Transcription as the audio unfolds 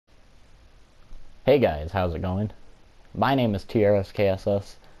Hey guys, how's it going? My name is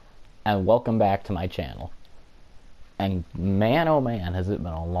TRSKSS, and welcome back to my channel. And man oh man, has it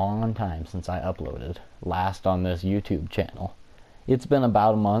been a long time since I uploaded last on this YouTube channel. It's been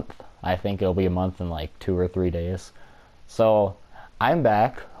about a month. I think it'll be a month in like 2 or 3 days. So I'm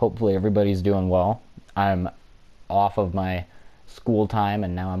back. Hopefully everybody's doing well. I'm off of my school time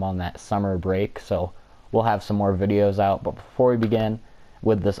and now I'm on that summer break, so we'll have some more videos out. But before we begin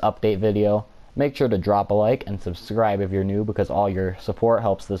with this update video, make sure to drop a like and subscribe if you're new, because all your support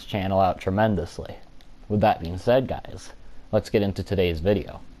helps this channel out tremendously. With that being said, guys, let's get into today's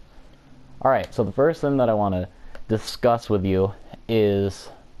video. Alright, so the first thing that I want to discuss with you is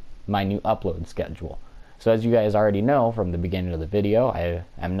my new upload schedule. So as you guys already know from the beginning of the video, I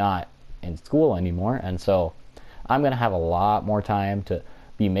am not in school anymore, and so I'm going to have a lot more time to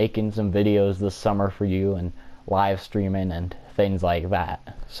be making some videos this summer for you and live streaming and things like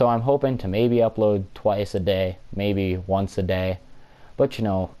that. So I'm hoping to maybe upload twice a day, maybe once a day, but you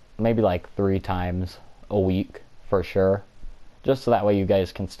know, maybe like 3 times a week for sure, just so that way you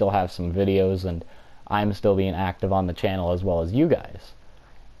guys can still have some videos and I'm still being active on the channel as well as you guys.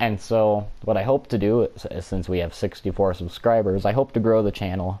 And so what I hope to do is, since we have 64 subscribers, I hope to grow the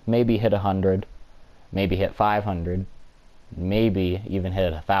channel, maybe hit 100, maybe hit 500, maybe even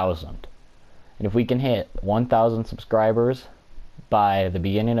hit 1,000. And if we can hit 1,000 subscribers by the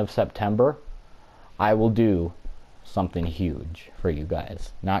beginning of September, I will do something huge for you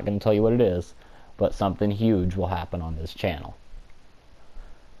guys. Not going to tell you what it is, but something huge will happen on this channel.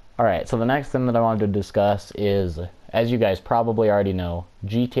 Alright, so the next thing that I wanted to discuss is, as you guys probably already know,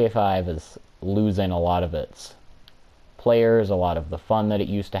 GTA 5 is losing a lot of its players, a lot of the fun that it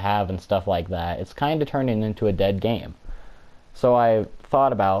used to have and stuff like that. It's kind of turning into a dead game. So I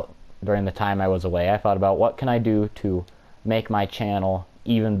thought about, during the time I was away, I thought about what can I do to make my channel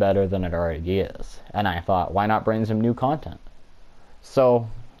even better than it already is. And I thought, why not bring some new content? So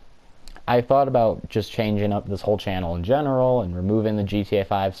I thought about just changing up this whole channel in general and removing the GTA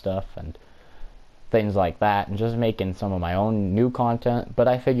 5 stuff and things like that and just making some of my own new content. But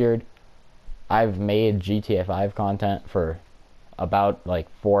I figured I've made GTA 5 content for about like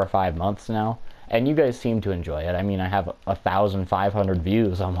 4 or 5 months now, and you guys seem to enjoy it. I mean, I have 1,500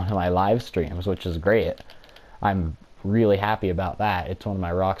 views on one of my live streams, which is great. I'm really happy about that. It's one of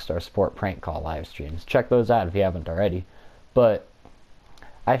my Rockstar Sport prank call live streams. Check those out if you haven't already. But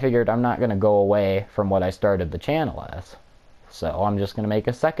I figured I'm not going to go away from what I started the channel as, so I'm just going to make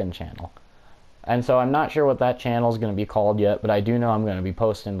a second channel. And so I'm not sure what that channel is going to be called yet, but I do know I'm going to be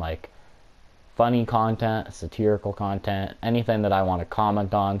posting like funny content, satirical content, anything that I want to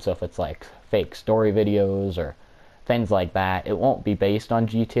comment on. So if it's like fake story videos or things like that, it won't be based on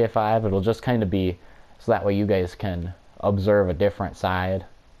GTA 5. It'll just kind of be so that way you guys can observe a different side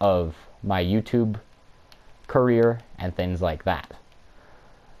of my YouTube career and things like that.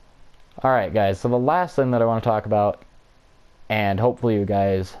 Alright guys, so the last thing that I want to talk about, and hopefully you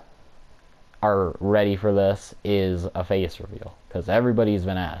guys are ready for this, is a face reveal, because everybody's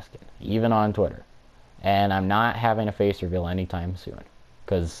been asking, even on Twitter. And I'm not having a face reveal anytime soon,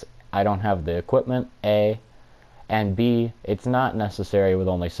 because I don't have the equipment, A, and B, it's not necessary with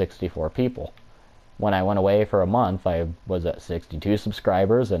only 64 people. When I went away for a month, I was at 62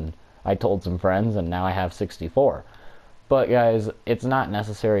 subscribers, and I told some friends, and now I have 64. But guys, it's not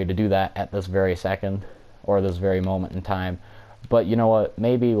necessary to do that at this very second, or this very moment in time. But you know what,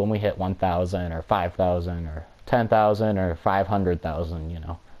 maybe when we hit 1,000 or 5,000 or 10,000 or 500,000, you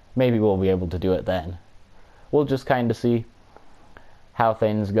know, maybe we'll be able to do it then. We'll just kind of see how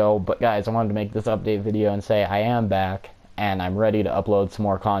things go. But guys, I wanted to make this update video and say I am back, and I'm ready to upload some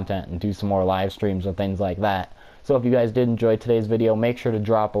more content and do some more live streams and things like that. So if you guys did enjoy today's video, make sure to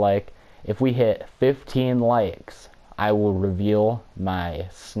drop a like. If we hit 15 likes, I will reveal my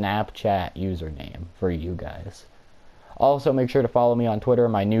Snapchat username for you guys. Also, make sure to follow me on Twitter.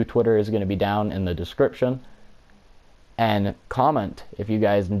 My new Twitter is going to be down in the description. And comment if you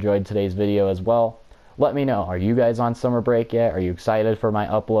guys enjoyed today's video as well. Let me know, are you guys on summer break yet? Are you excited for my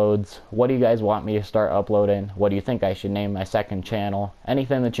uploads? What do you guys want me to start uploading? What do you think I should name my second channel?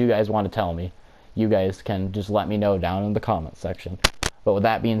 Anything that you guys want to tell me, you guys can just let me know down in the comment section. But with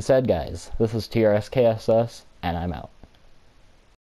that being said, guys, this is TRSKSS, and I'm out.